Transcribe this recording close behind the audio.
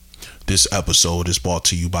This episode is brought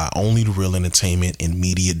to you by Only the Real Entertainment and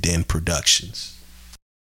Media Den Productions.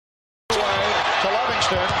 To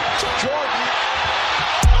Livingston, Jordan.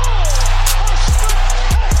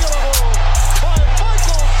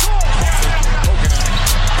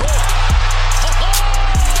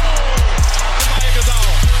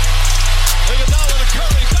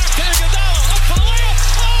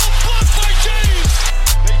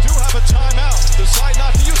 Decide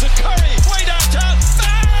not to use it. Curry, way downtown.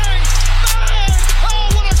 Bang! Bang! Oh,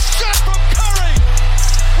 what a shot from Curry!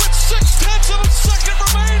 With 0.6 of a second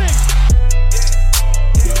remaining.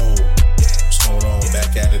 Yo, what's going on?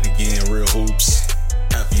 Back at it again, Real Hoops.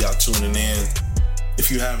 Happy y'all tuning in. If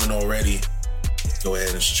you haven't already, go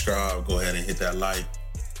ahead and subscribe. Go ahead and hit that like.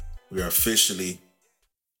 We are officially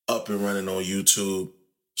up and running on YouTube.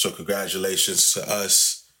 So congratulations to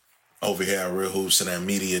us over here at Real Hoops and at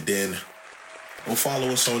Media Den. Go follow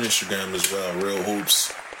us on Instagram as well, Real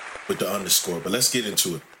Hoops with the underscore. But let's get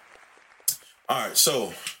into it. All right,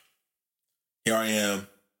 so here I am.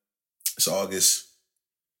 It's August.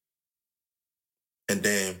 And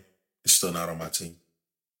Dame is still not on my team.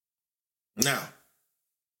 Now,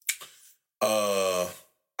 I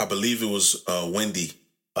believe it was Wendy.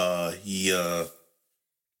 He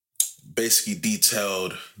basically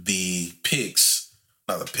detailed the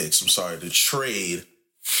trade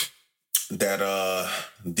that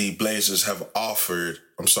the Blazers have offered,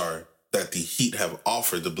 that the Heat have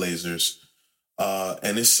offered the Blazers.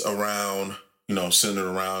 And it's around, centered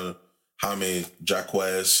around Jaime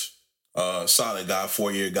Jaquez, solid guy,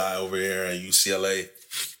 4-year guy over here at UCLA,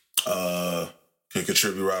 can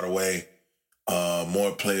contribute right away.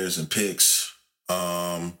 More players and picks.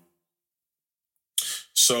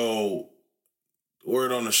 So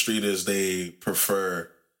word on the street is they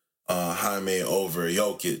prefer Jaime over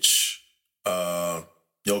Jokic.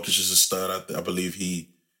 Jokic is a stud. I believe he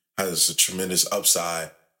has a tremendous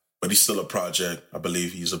upside, but he's still a project. I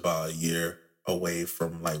believe he's about a year away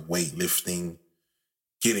from like weightlifting,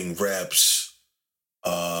 getting reps,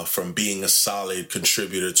 from being a solid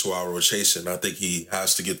contributor to our rotation. I think he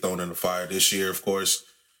has to get thrown in the fire this year, of course.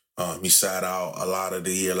 He sat out a lot of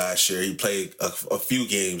the year last year. He played a few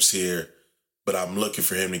games here, but I'm looking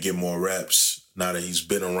for him to get more reps now that he's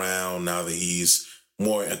been around, now that he's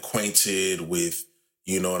more acquainted with,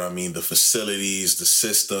 the facilities, the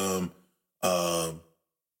system, more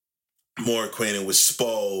acquainted with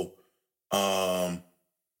Spo. And,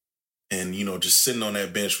 just sitting on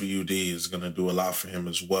that bench with UD is going to do a lot for him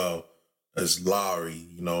as well as Lowry,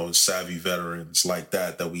 savvy veterans like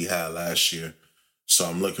that we had last year. So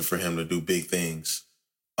I'm looking for him to do big things.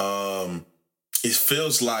 It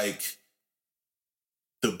feels like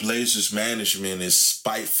the Blazers management is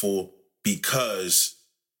spiteful because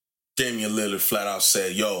Damian Lillard flat out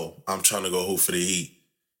said, yo, I'm trying to go hoop for the Heat.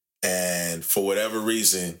 And for whatever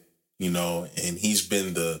reason, and he's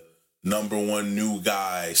been the number one new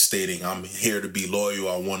guy stating, I'm here to be loyal.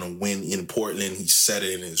 I want to win in Portland. He said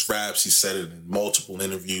it in his raps. He said it in multiple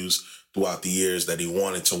interviews throughout the years that he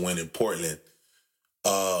wanted to win in Portland.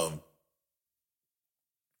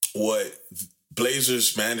 What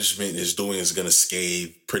Blazers management is doing is going to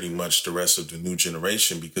scathe pretty much the rest of the new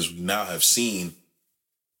generation because we now have seen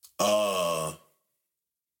the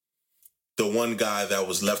one guy that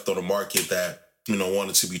was left on the market that,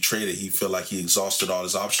 wanted to be traded. He felt like he exhausted all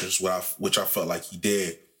his options, which I felt like he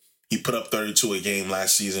did. He put up 32 a game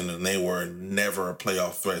last season and they were never a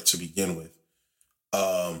playoff threat to begin with.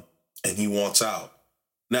 And he wants out.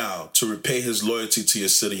 Now, to repay his loyalty to your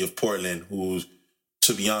city of Portland, who,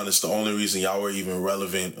 to be honest, the only reason y'all were even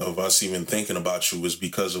relevant of us even thinking about you was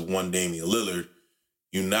because of one Damian Lillard.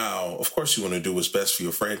 You now, of course, you want to do what's best for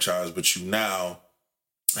your franchise, but you now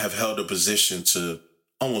have held a position to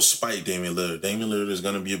almost spite Damian Lillard. Damian Lillard is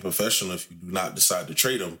going to be a professional if you do not decide to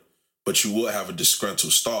trade him, but you will have a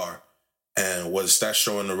disgruntled star. And what that's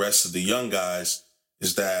showing the rest of the young guys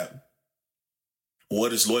is that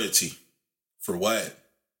what is loyalty? For what?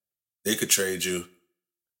 They could trade you.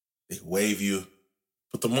 They could waive you.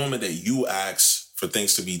 But the moment that you ask for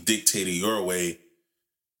things to be dictated your way,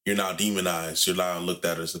 you're now demonized. You're now looked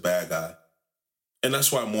at as a bad guy. And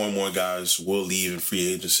that's why more and more guys will leave in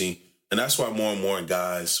free agency. And that's why more and more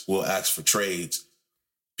guys will ask for trades.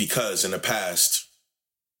 Because in the past,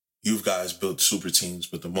 you guys built super teams.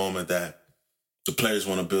 But the moment that the players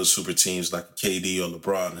want to build super teams like KD or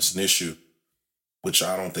LeBron, it's an issue. Which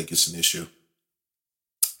I don't think it's an issue.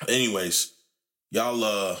 Anyways,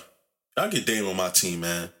 y'all get Dame on my team,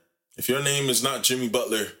 man. If your name is not Jimmy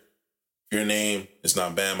Butler, if your name is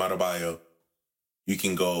not Bam Adebayo, you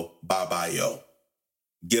can go bye-bye, yo.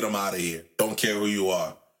 Get him out of here. Don't care who you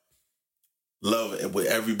are. love what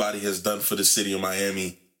everybody has done for the city of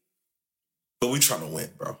Miami. But we trying to win,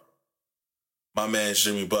 bro. My man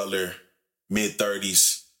Jimmy Butler,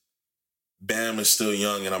 mid-30s. Bam is still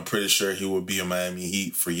young, and I'm pretty sure he will be in Miami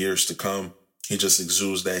Heat for years to come. He just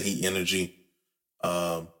exudes that Heat energy.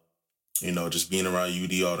 Just being around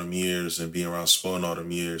UD all them years and being around Spoon all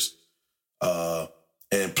them years.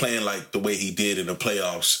 And playing like the way he did in the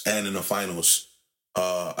playoffs and in the finals.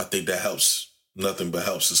 I think that helps. Nothing but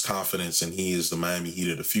helps his confidence, and he is the Miami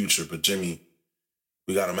Heat of the future. But Jimmy,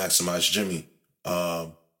 we got to maximize Jimmy.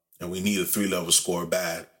 And we need a 3-level score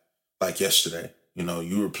bad, like yesterday.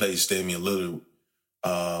 You replace Damian Lillard.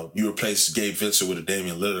 You replace Gabe Vincent with a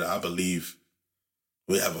Damian Lillard. I believe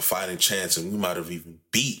we have a fighting chance, and we might have even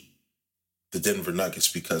beat the Denver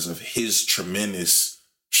Nuggets because of his tremendous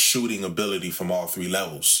shooting ability from all 3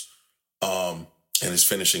 levels, and his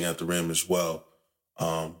finishing at the rim as well.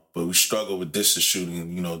 But we struggle with distance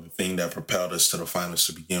shooting, the thing that propelled us to the finals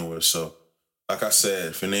to begin with. So, like I said,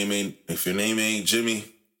 if your name ain't Jimmy,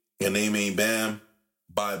 your name ain't Bam,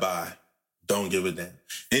 bye-bye. Don't give a damn.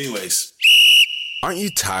 Anyways. Aren't you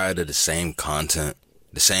tired of the same content?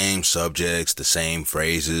 The same subjects, the same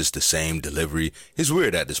phrases, the same delivery? It's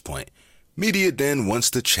weird at this point. Media Den wants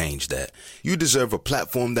to change that. You deserve a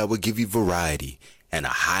platform that will give you variety and a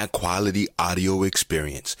high-quality audio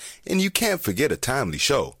experience. And you can't forget a timely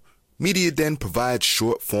show. Media Den provides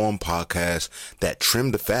short-form podcasts that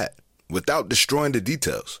trim the fat without destroying the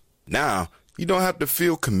details. Now, you don't have to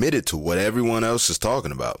feel committed to what everyone else is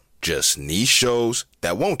talking about. Just niche shows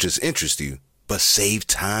that won't just interest you, but save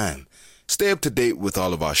time. Stay up to date with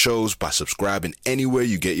all of our shows by subscribing anywhere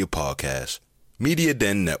you get your podcasts. Media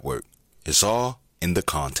Den Network. It's all in the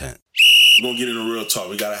content. We're going to get into real talk.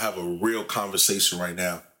 We got to have a real conversation right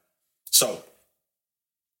now. So,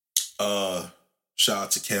 shout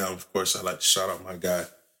out to Cam. Of course, I like to shout out my guy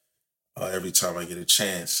every time I get a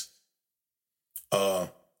chance.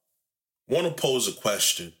 Want to pose a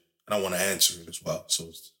question, and I want to answer it as well. So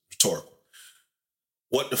it's rhetorical.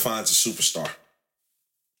 What defines a superstar?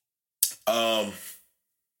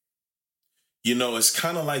 It's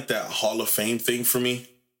kind of like that Hall of Fame thing for me.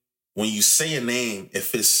 When you say a name,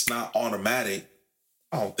 if it's not automatic,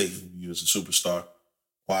 I don't think of you as a superstar.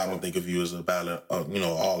 Or I don't think of you as a ballot,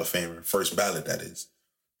 Hall of Famer. First ballot, that is.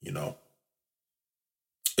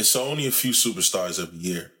 It's only a few superstars every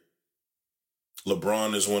year.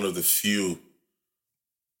 LeBron is one of the few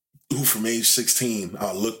who from age 16,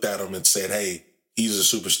 I looked at him and said, hey, he's a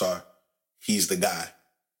superstar. He's the guy.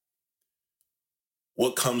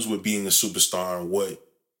 What comes with being a superstar and what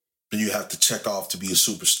do you have to check off to be a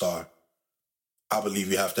superstar? I believe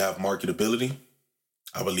you have to have marketability.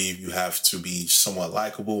 I believe you have to be somewhat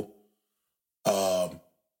likable. And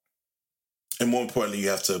more importantly, you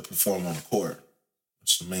have to perform on the court.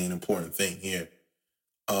 That's the main important thing here.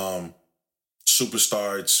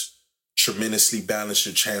 Superstars tremendously balance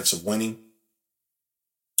your chance of winning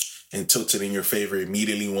and tilt it in your favor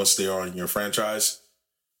immediately once they are in your franchise.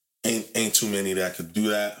 Ain't too many that could do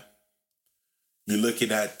that. You're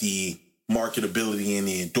looking at the marketability and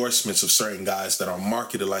the endorsements of certain guys that are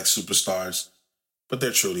marketed like superstars, but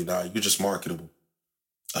they're truly not. You're just marketable.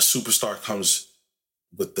 A superstar comes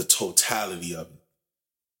with the totality of it.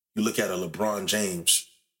 You look at a LeBron James,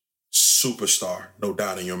 superstar, no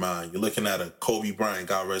doubt in your mind. You're looking at a Kobe Bryant,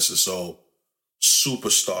 God rest his soul,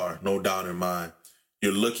 superstar, no doubt in mind.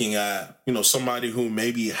 You're looking at, somebody who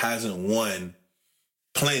maybe hasn't won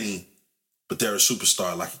plenty, but they're a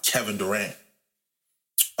superstar, like Kevin Durant.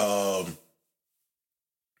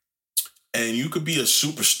 And you could be a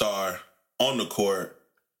superstar on the court,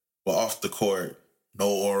 but off the court, no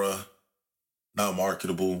aura, not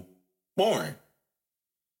marketable, boring.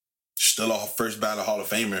 Still a first ballot Hall of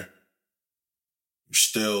Famer. You're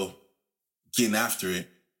still getting after it.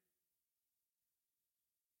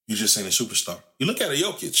 You just ain't a superstar. You look at a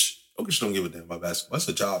Jokic. Jokic don't give a damn about basketball. That's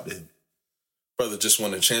a job to him. Brother just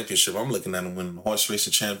won a championship. I'm looking at him winning the horse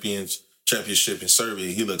racing championship in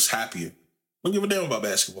Serbia. He looks happier. Don't give a damn about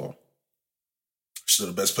basketball. Still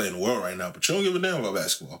the best player in the world right now, but you don't give a damn about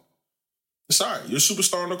basketball. It's all right. You're a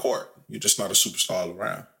superstar on the court. You're just not a superstar all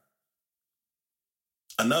around.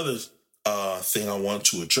 Another thing I want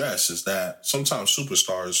to address is that sometimes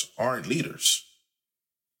superstars aren't leaders.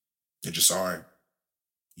 They just aren't.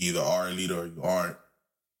 You either are a leader or you aren't.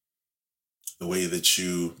 The way that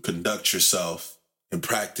you conduct yourself in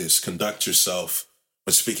practice, conduct yourself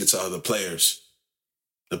when speaking to other players.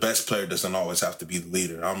 The best player doesn't always have to be the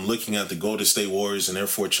leader. I'm looking at the Golden State Warriors and their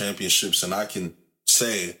 4 championships, and I can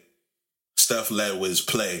say Steph led with his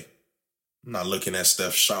play. I'm not looking at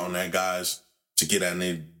Steph shouting at guys to get at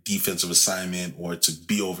their defensive assignment or to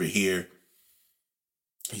be over here.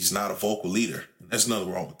 He's not a vocal leader. There's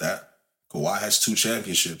nothing wrong with that. Kawhi has 2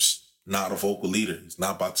 championships. Not a vocal leader. He's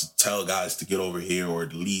not about to tell guys to get over here or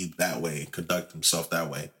to lead that way, conduct himself that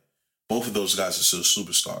way. Both of those guys are still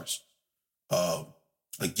superstars.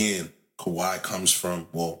 Again, Kawhi comes from,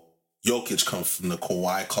 Jokic comes from the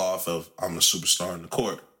Kawhi cloth of I'm a superstar in the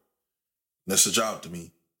court. That's a job to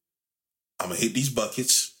me. I'm going to hit these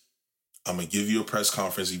buckets. I'm going to give you a press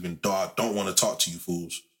conference even though I don't want to talk to you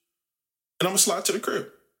fools. And I'm going to slide to the crib.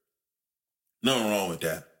 Nothing wrong with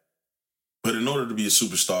that. But in order to be a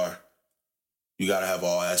superstar, you got to have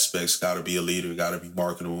all aspects, got to be a leader, got to be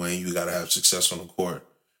marketable, and you got to have success on the court.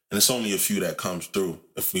 And it's only a few that comes through.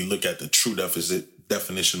 If we look at the true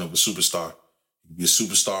definition of a superstar, you be a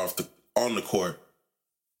superstar on the court,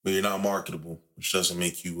 but you're not marketable, which doesn't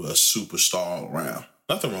make you a superstar all around.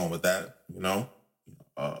 Nothing wrong with that, you know.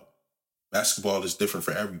 Basketball is different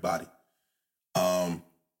for everybody.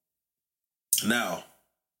 Now,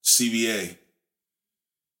 CBA,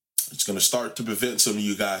 it's going to start to prevent some of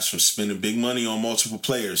you guys from spending big money on multiple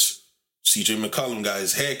players. CJ McCollum got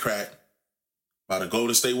his head cracked by the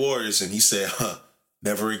Golden State Warriors, and he said,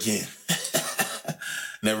 never again.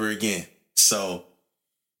 Never again. So,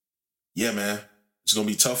 yeah, man, it's going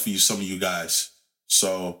to be tough for you, some of you guys.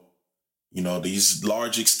 So, you know, these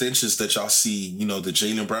large extensions that y'all see, you know, the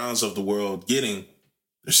Jaylen Browns of the world getting,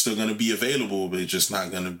 they're still going to be available, but they're just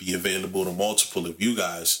not going to be available to multiple of you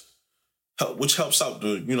guys, which helps out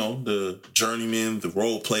the journeymen, the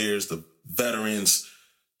role players, the veterans,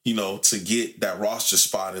 you know, to get that roster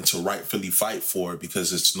spot and to rightfully fight for it,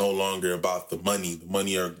 because it's no longer about the money. The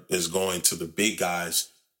money is going to the big guys.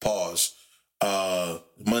 Pause.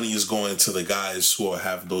 Money is going to the guys who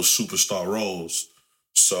have those superstar roles.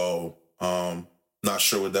 So, not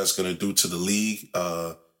sure what that's going to do to the league.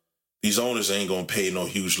 These owners ain't going to pay no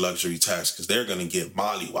huge luxury tax because they're going to get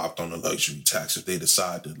mollywopped on the luxury tax if they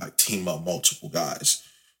decide to team up multiple guys.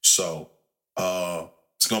 So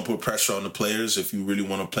it's going to put pressure on the players. If you really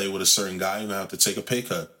want to play with a certain guy, you're going to have to take a pay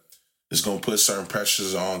cut. It's going to put certain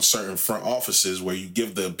pressures on certain front offices where you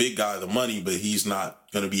give the big guy the money, but he's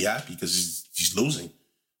not going to be happy because he's losing.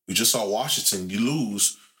 We just saw Washington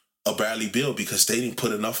lose a Bradley Beal because they didn't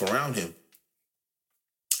put enough around him.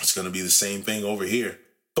 It's going to be the same thing over here.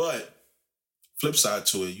 But flip side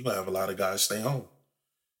to it, you're going to have a lot of guys stay home.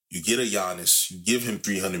 You get a Giannis, you give him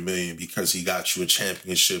 $300 million because he got you a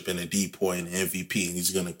championship and a DPOY and an MVP, and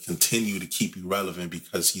he's going to continue to keep you relevant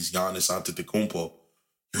because he's Giannis Antetokounmpo.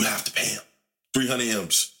 You have to pay him 300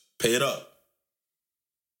 M's. Pay it up.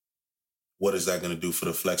 What is that going to do for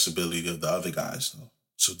the flexibility of the other guys, though?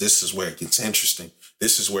 So this is where it gets interesting.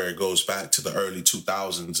 This is where it goes back to the early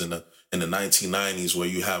 2000s and in the 1990s, where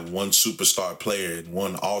you have one superstar player and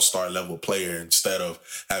one all-star level player instead of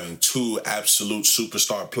having 2 absolute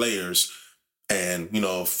superstar players and, you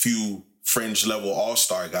know, a few fringe level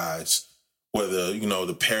all-star guys, where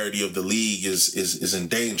the parity of the league is in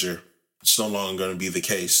danger. It's no longer going to be the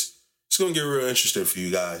case. It's going to get real interesting for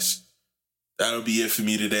you guys. That'll be it for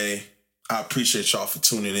me today. I appreciate y'all for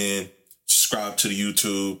tuning in. Subscribe to the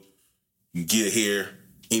YouTube. You get here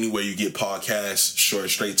anywhere you get podcasts, short,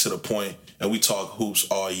 straight to the point. And we talk hoops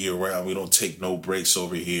all year round. We don't take no breaks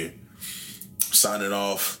over here. Signing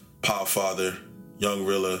off, Podfather, Young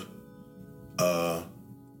Rilla.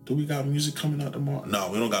 Do we got music coming out tomorrow?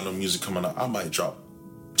 No, we don't got no music coming out. I might drop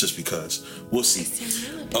just because. We'll see.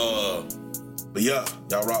 But yeah,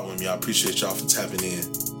 y'all rock with me. I appreciate y'all for tapping in.